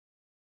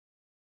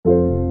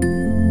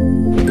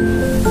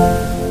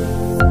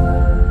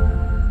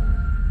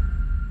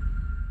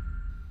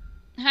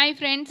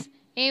Friends,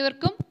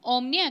 ഏവർക്കും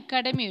omni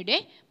അക്കാഡമിയുടെ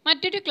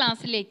മറ്റൊരു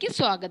ക്ലാസ്സിലേക്ക്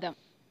സ്വാഗതം.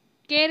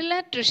 കേരള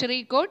ട്രഷറി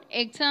കോഡ്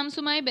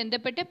എക്സാംസുമായി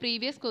ബന്ധപ്പെട്ട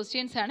പ്രീവിയസ്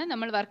ക്വസ്റ്റ്യൻസ് ആണ്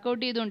നമ്മൾ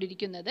വർക്കൗട്ട്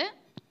ചെയ്തുകൊണ്ടിരിക്കുന്നത്.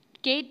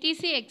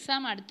 KTC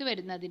എക്സാം അടുത്തു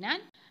വരുന്നതിനാൽ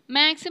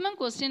മാക്സിമം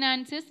ക്വസ്റ്റ്യൻ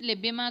ആൻസേഴ്സ്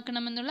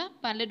ലഭ്യമാക്കണമെന്നുള്ള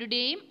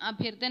പലരുടെയും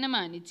അഭ്യർത്ഥന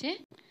മാനിച്ച്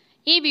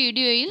ഈ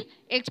വീഡിയോയിൽ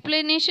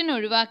എക്സ്പ്ലനേഷൻ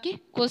ഒഴിവാക്കി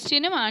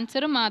ക്വസ്റ്റ്യനും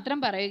ആൻസറും മാത്രം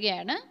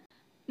പറയുകയാണ്.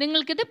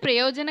 നിങ്ങൾക്കിത്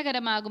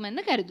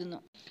പ്രയോജനകരമാകുമെന്ന് കരുതുന്നു.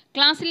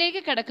 ക്ലാസ്സിലേക്ക്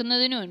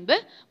കടക്കുന്നതിന് മുൻപ്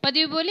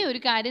പതിവ് പോലെ ഒരു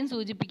കാര്യം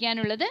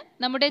സൂചിപ്പിക്കാനുള്ളത്,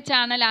 നമ്മുടെ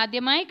ചാനൽ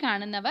ആദ്യമായി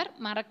കാണുന്നവർ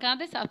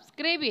മറക്കാതെ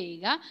സബ്സ്ക്രൈബ്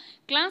ചെയ്യുക.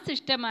 ക്ലാസ്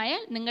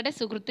ഇഷ്ടമായാൽ നിങ്ങളുടെ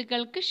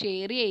സുഹൃത്തുക്കൾക്ക്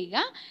ഷെയർ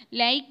ചെയ്യുക,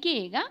 ലൈക്ക്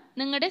ചെയ്യുക.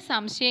 നിങ്ങളുടെ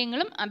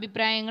സംശയങ്ങളും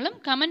അഭിപ്രായങ്ങളും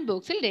കമൻറ്റ്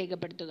ബോക്സിൽ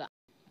രേഖപ്പെടുത്തുക.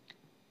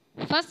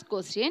 First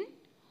question: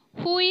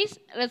 who is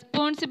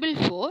responsible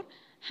for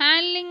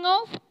handling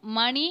of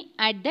money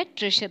at the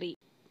treasury?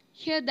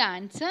 Here the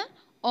answer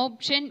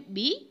option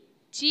B,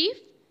 Chief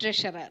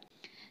Treasurer.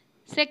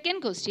 Second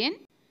question: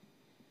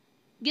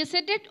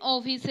 gazetted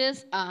officers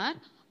are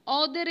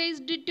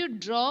authorized to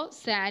draw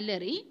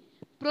salary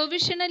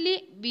provisionally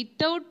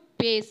without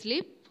pay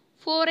slip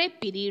for a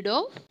period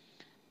of.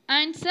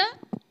 Answer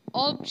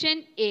option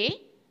A,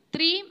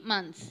 3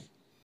 months.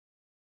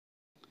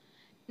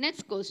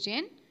 Next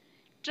question: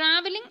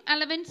 travelling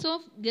allowance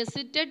of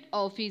gazetted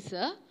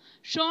officer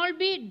shall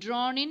be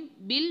drawn in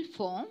bill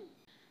form.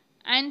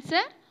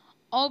 Answer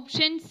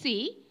option C,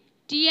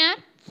 TR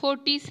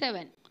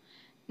 47.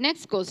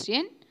 Next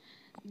question: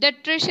 the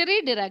treasury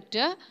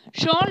director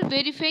shall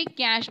verify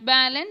cash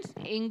balance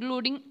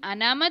including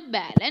anamad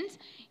balance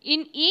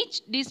in each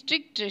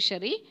district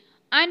treasury,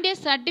 and a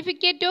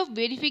certificate of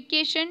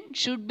verification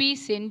should be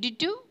sent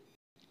to.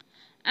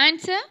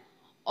 Answer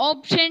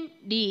option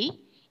D,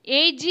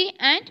 AG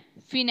and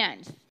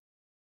Finance.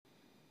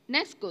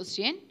 Next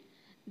question: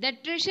 the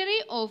treasury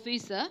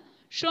officer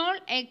shall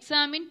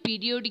examine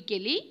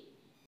periodically.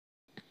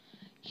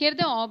 Here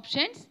the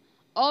options: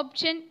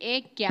 option A,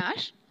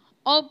 cash;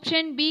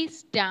 option B,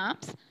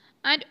 stamps;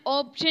 and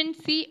option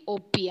C,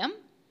 OPM;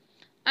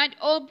 and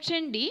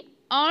option D,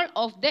 all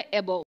of the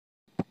above.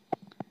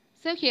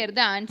 So here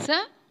the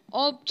answer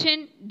option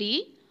D,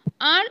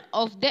 all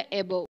of the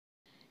above.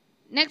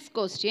 Next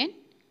question: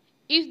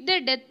 if the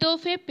death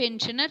of a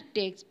pensioner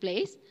takes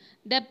place,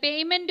 the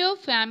payment of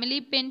family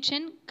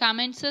pension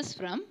commences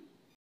from.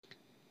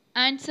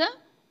 Answer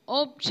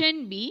option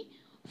B,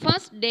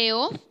 first day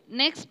of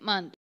next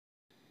month.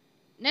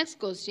 Next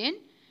question: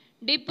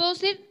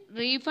 deposit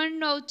refund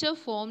voucher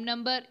form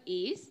number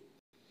is.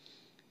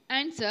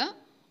 Answer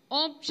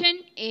option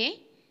A,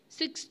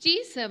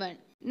 67.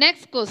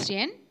 Next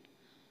question: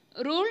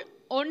 rule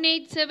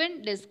 187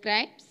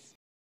 describes.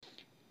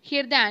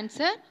 Here the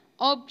answer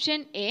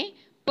option A,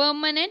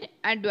 permanent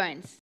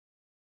advance.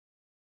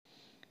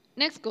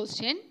 Next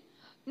question: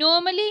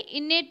 normally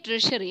in a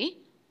treasury,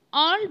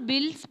 all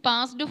bills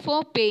passed for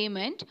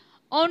payment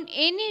on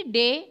any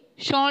day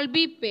shall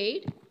be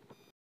paid.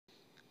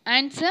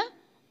 Answer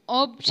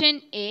option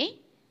A,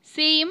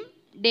 same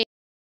day.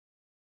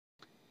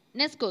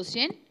 Next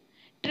question: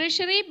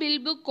 treasury bill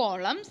book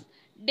columns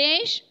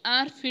dash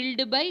are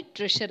filled by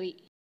treasury.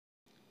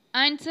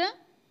 Answer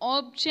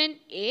option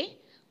A,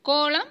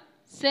 column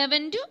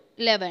 7 to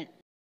 11.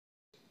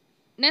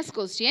 Next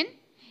question: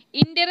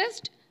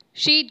 interest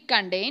sheet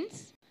contains.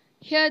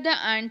 Here the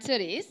answer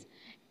is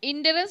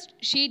interest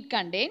sheet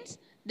contains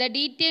the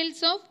details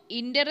of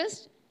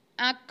interest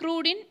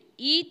accrued in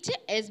each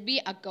SB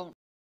account.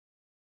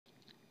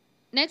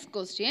 Next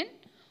question: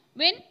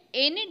 when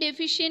any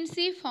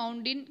deficiency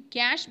found in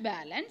cash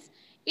balance,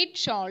 it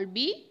shall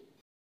be.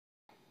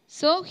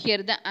 So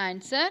here the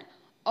answer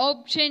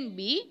option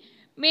B,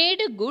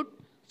 made good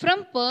from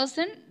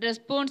person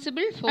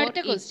responsible for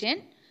it. Question: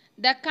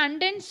 the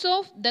contents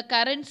of the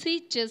currency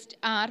chest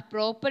are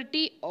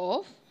property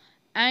of.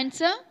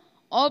 Answer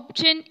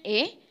option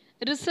A,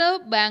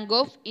 Reserve Bank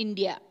of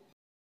India.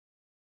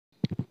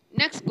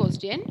 Next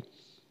question: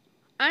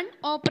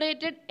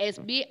 unoperated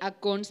SB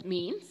accounts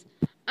means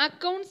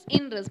accounts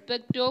in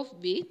respect of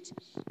which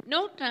no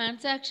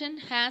transaction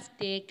has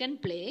taken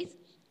place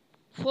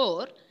for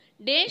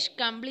dash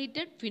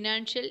completed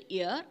financial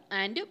year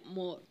and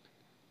more.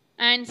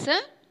 Answer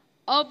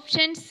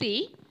option C,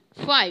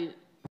 5.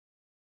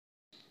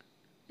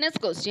 Next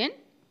question: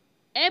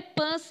 a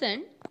person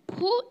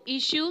who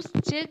issues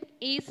check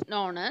is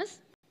known as.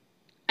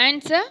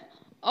 Answer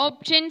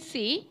option C,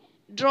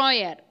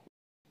 drawer.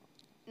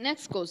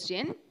 Next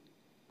question: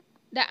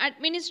 the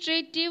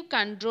administrative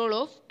control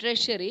of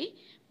treasury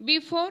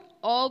before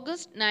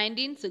August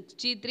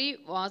 1963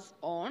 was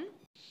on.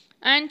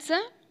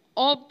 Answer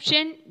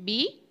option B,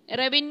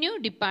 revenue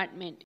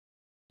department.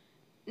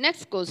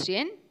 Next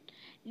question: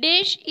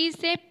 dash is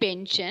a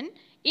pension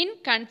in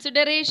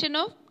consideration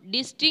of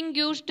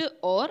distinguished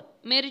or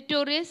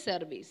meritorious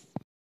service.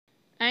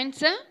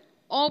 Answer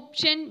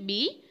option B,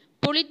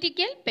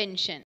 political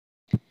pension.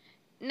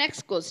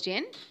 Next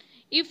question: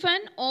 if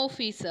an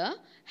officer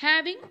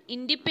having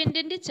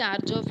independent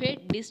charge of a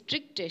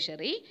district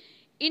treasury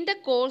in the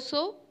course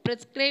of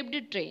prescribed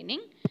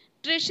training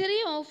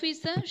Treasury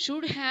officer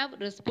should have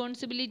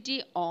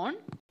responsibility on.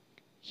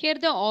 Here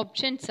the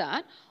options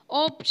are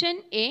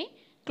option A,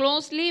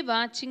 closely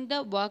watching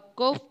the work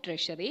of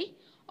treasury.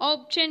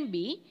 Option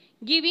B,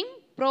 giving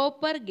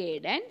proper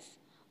guidance.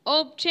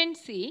 Option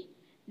C,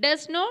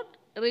 does not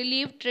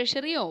relieve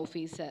treasury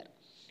officer.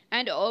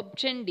 And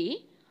option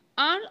D,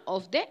 all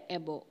of the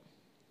above.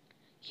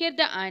 Here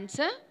the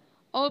answer,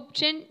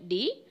 option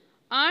D,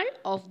 all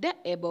of the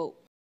above.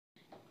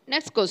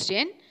 Next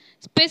question,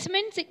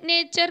 specimen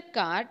signature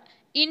card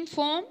in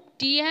form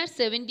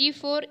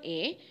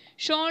TR74A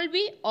shall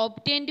be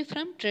obtained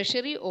from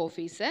treasury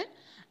officer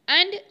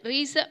and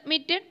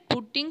resubmitted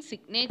putting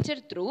signature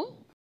through.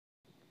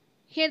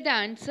 Here the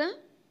answer,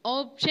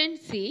 option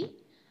C,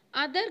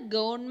 other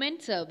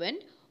government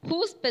servant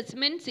whose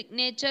specimen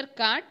signature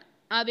card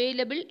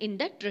available in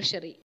the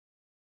treasury.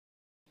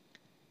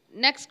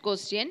 Next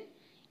question,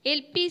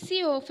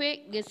 LPC of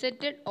a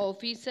gazetted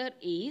officer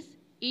is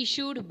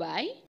issued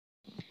by.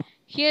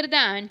 Here the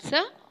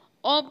answer,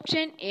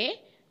 option A,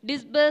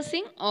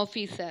 disbursing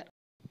officer.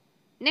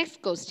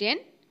 Next question,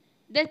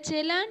 the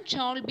challan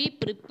shall be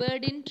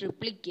prepared in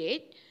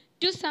triplicate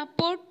to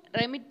support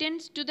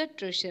remittance to the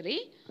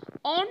treasury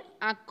on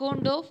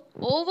account of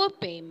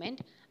overpayment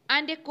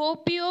and a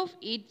copy of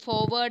it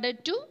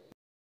forwarded to.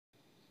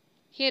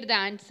 Here the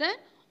answer,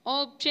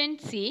 option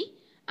C,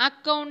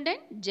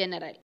 accountant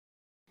general.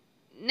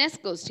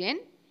 Next question,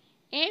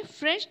 a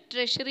fresh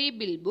treasury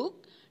bill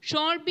book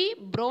shall be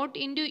brought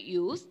into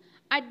use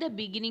at the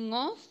beginning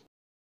of.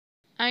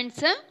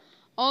 Answer,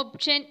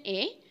 option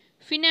A,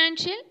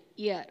 financial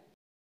year.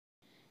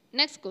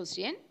 Next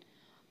question,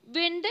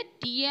 when the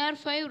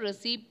TR5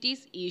 receipt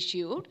is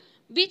issued,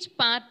 which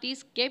part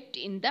is kept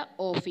in the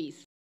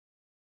office?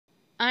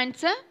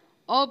 Answer,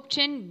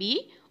 option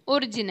B,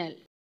 original.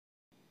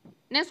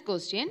 Next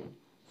question,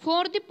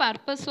 for the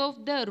purpose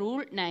of the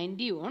Rule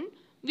 91,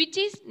 which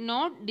is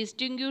not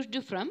distinguished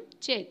from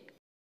check?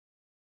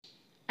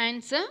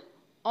 Answer,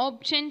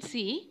 option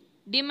C,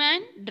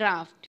 demand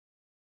draft.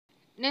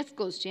 Next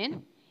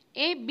question,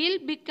 a bill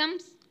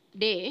becomes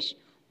dash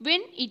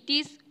when it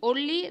is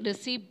only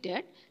received,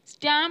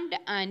 stamped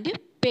and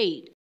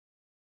paid.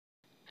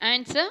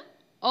 Answer,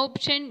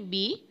 option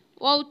B,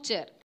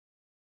 voucher.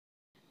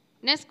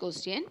 Next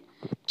question,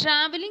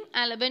 travelling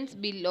allowance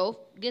bill of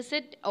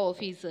gazette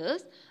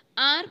officers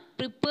are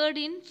prepared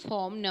in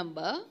form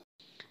number.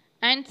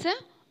 Answer,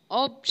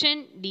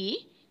 option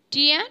D,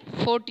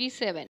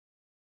 TR47.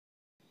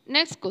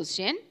 Next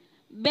question,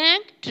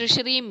 bank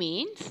treasury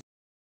means.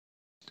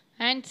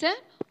 Answer,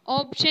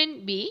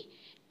 option B,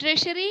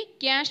 treasury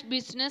cash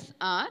business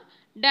are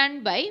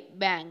done by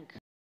bank.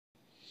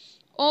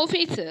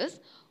 Officers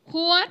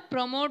who are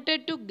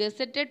promoted to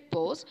gazetted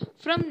post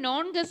from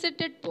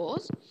non-gazetted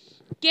post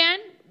can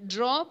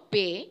draw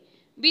pay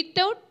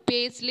without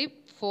pay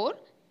slip for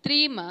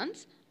 3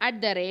 months at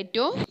the rate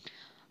of.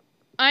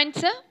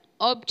 Answer,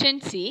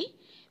 option C,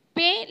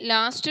 pay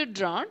last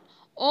drawn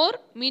or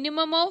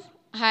minimum of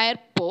higher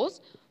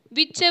post,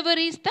 whichever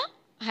is the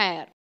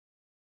higher.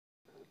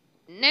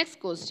 Next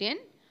question,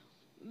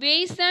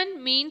 ways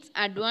and means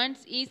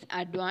advance is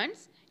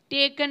advance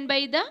taken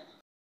by the.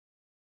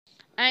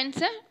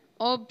 Answer,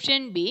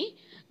 option B,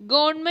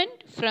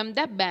 government from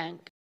the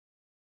bank.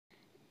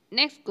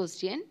 Next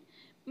question,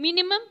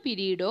 minimum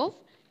period of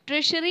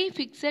treasury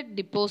fixed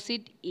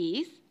deposit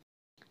is.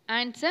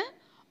 Answer,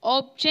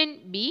 option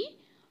B,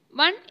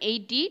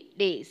 180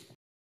 days.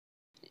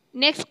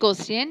 Next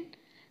question,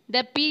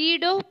 the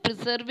period of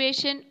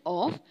preservation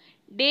of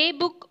day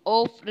book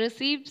of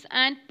receipts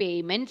and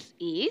payments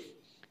is.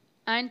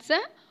 Answer,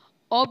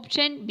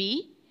 option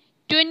B,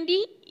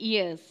 20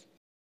 years.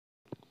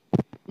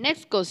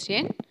 Next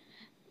question,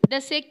 the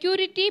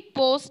security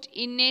post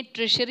in a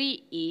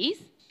treasury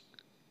is.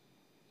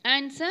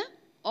 Answer,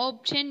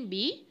 option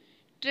B,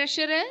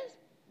 treasurer's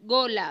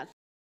golas.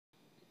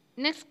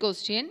 Next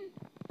question,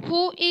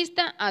 who is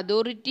the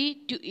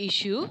authority to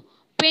issue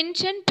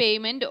pension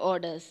payment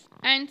orders?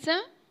 Answer,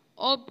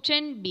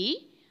 option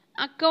B,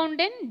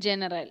 accountant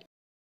general.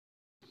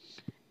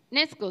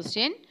 Next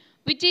question,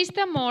 which is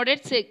the model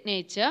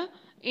signature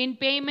in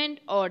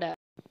payment order?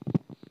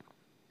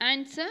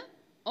 Answer,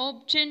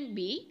 option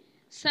B,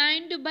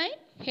 signed by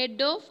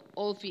head of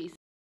office.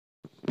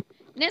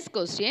 Next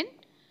question,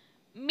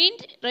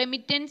 mint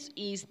remittance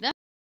is the.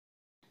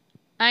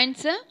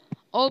 Answer,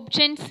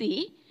 option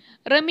C,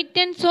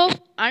 remittance of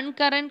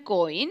uncurrent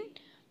coin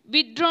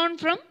withdrawn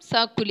from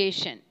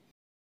circulation.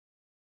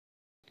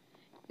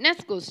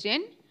 Next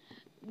question,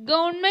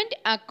 government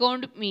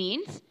account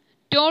means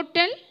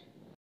total.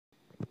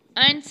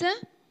 Answer,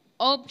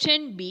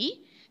 option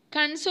B,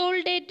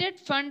 consolidated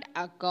fund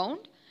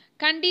account,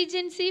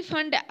 contingency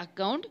fund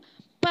account,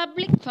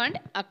 public fund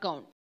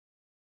account.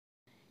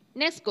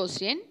 Next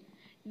question,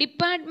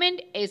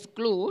 department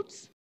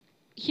excludes.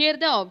 Here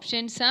the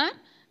options are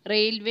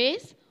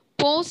railways,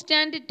 post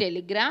and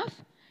telegraph,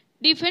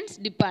 defense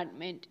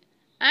department,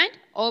 and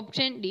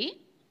option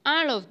D,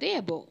 all of the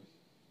above.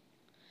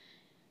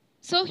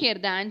 So here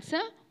the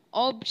answer,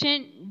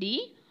 option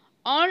D,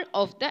 all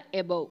of the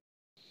above.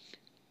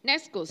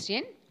 Next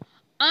question.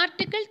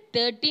 Article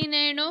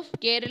 39 of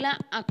Kerala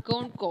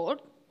Account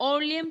Code,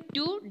 Volume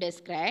 2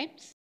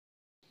 describes.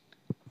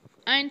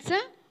 Answer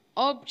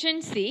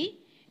option C,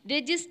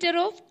 register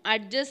of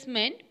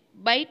adjustment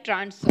by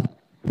transfer.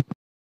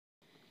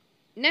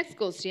 Next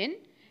question.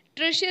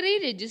 Treasury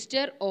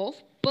register of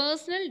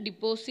personal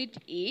deposit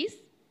is.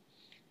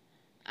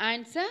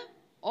 Answer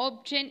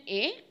option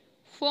A,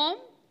 form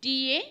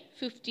TA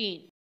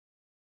 15.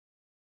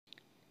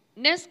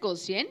 Next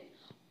question.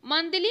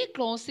 Monthly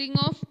closing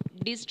of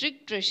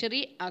district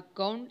treasury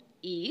account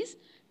is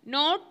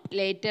not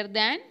later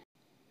than.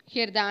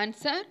 Here the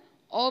answer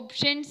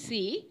option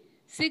C,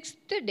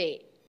 6th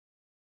day.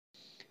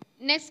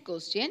 Next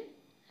question.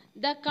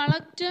 The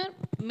collector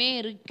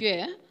may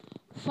require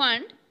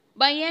fund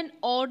by an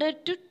order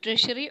to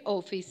treasury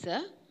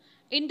officer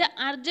in the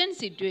urgent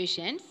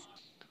situations.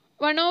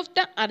 One of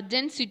the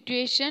urgent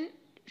situation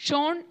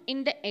shown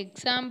in the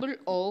example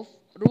of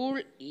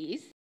rule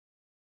is.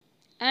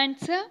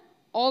 Answer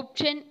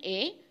option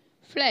A,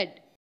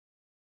 flood.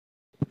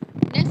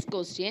 Next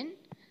question.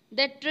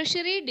 The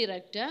treasury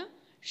director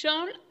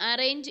shall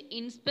arrange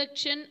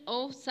inspection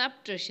of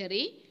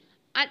sub-treasury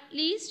at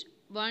least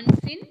once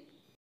in.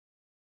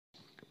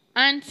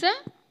 Answer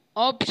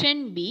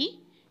option B,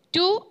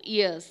 2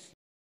 years.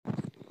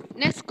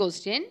 Next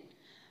question.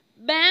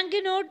 Bank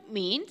note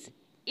means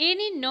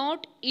any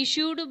note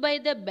issued by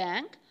the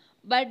bank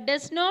but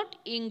does not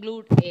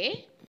include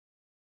a.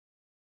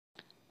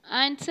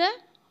 Answer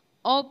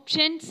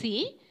option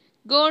C,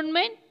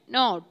 government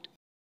note.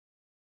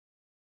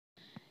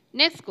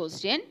 Next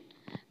question.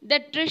 The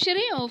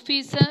treasury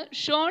officer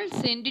shall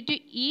send to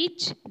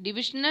each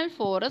divisional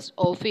forest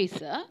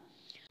officer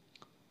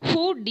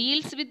who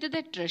deals with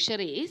the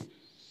treasuries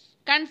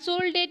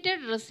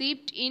consolidated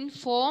receipt in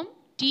form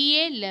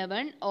TA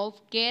 11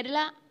 of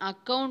Kerala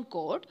Account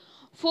Code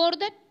for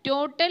the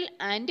total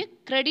and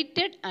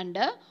credited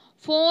under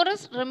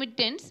forest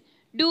remittance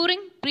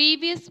during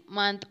previous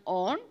month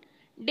on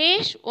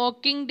dash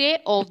working day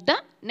of the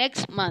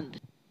next month.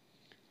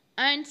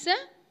 Answer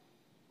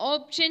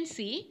option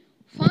C,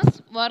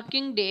 first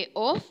working day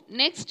of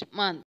next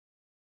month.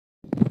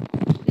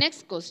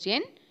 Next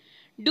question.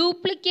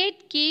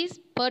 Duplicate keys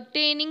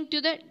pertaining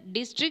to the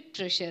district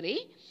treasury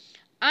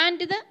and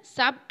the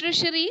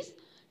sub-treasuries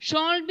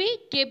shall be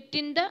kept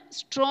in the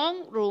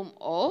strong room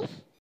of.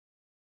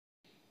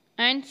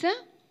 Answer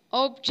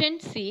option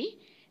C,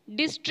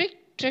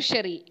 district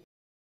treasury.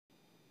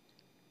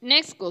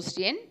 Next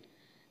question.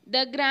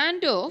 The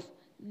grant of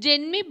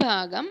Janmi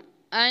Bhagam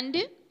and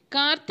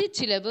Karthi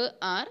Chilavu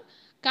are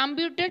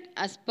computed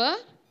as per.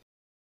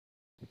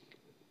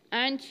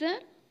 Answer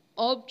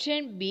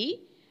option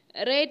B,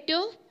 rate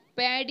of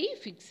paddy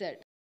fixed.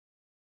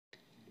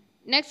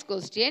 Next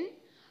question.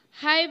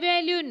 High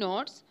value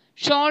notes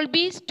shall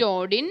be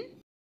stored in.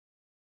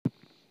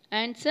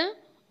 Answer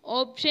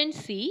option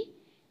C,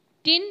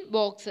 tin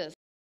boxes.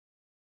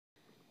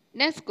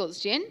 Next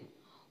question.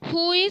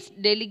 Who is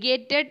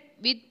delegated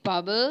with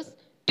powers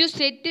to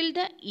settle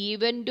the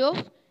event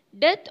of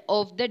death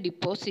of the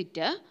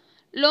depositor,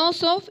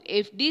 loss of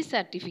FD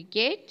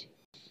certificate?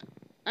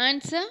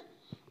 Answer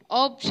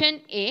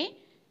option A,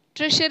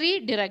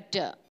 treasury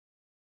director.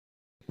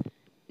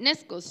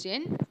 Next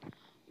question.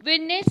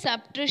 When a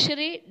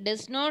sub-treasury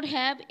does not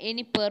have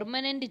any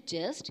permanent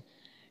chest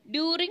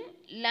during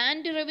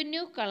land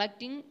revenue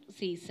collecting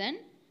season,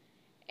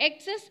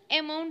 excess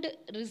amount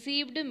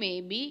received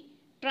may be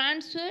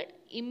transferred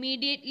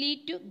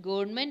immediately to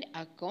government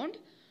account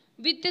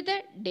with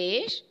the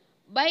dash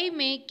by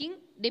making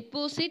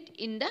deposit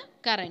in the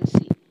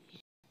currency.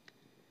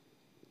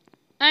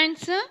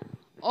 Answer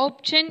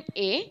option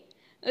A,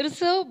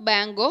 Reserve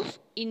Bank of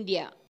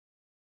India.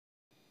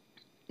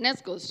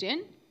 Next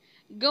question.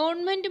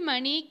 Government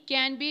money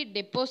can be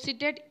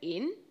deposited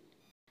in.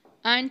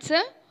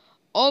 Answer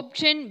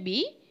option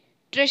B,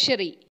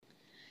 treasury.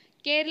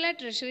 Kerala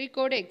treasury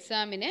code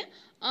എക്സാമിന്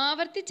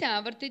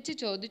ആവർത്തിച്ച്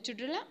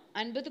ചോദിച്ചിട്ടുള്ള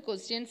 50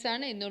 questions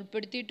ആണ് ഇന്ന്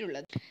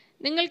ഉൾപ്പെടുത്തിയിട്ടുള്ളത്.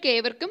 നിങ്ങൾക്ക്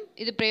ഏവർക്കും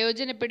ഇത്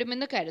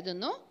പ്രയോജനപ്പെടുമെന്ന്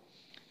കരുതുന്നു.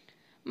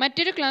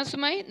 മറ്റൊരു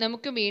ക്ലാസ്സുമായി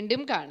നമുക്ക്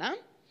വീണ്ടും കാണാം.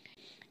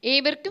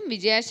 ഏവർക്കും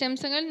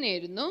വിജയാശംസകൾ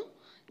നേരുന്നു.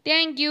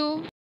 Thank you.